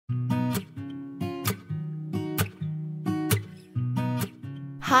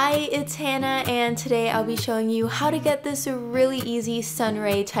Hi, it's Hannah, and today I'll be showing you how to get this really easy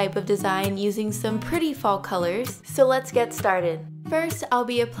sunray type of design using some pretty fall colors. So let's get started. First, I'll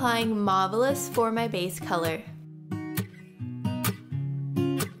be applying Mauve-olous for my base color.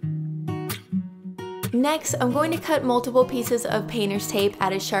 Next, I'm going to cut multiple pieces of painter's tape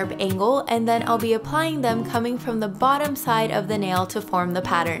at a sharp angle, and then I'll be applying them coming from the bottom side of the nail to form the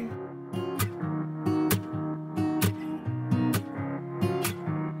pattern.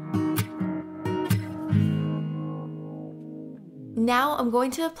 Now I'm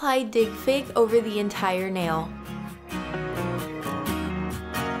going to apply Dig Fig over the entire nail.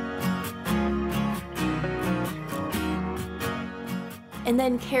 And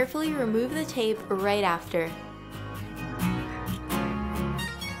then carefully remove the tape right after.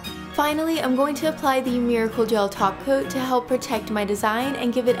 Finally, I'm going to apply the Miracle Gel top coat to help protect my design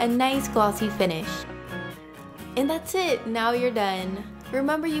and give it a nice glossy finish. And that's it, now you're done.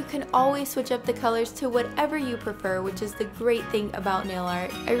 Remember, you can always switch up the colors to whatever you prefer, which is the great thing about nail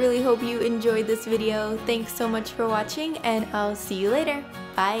art. I really hope you enjoyed this video. Thanks so much for watching, and I'll see you later.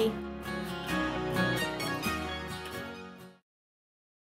 Bye!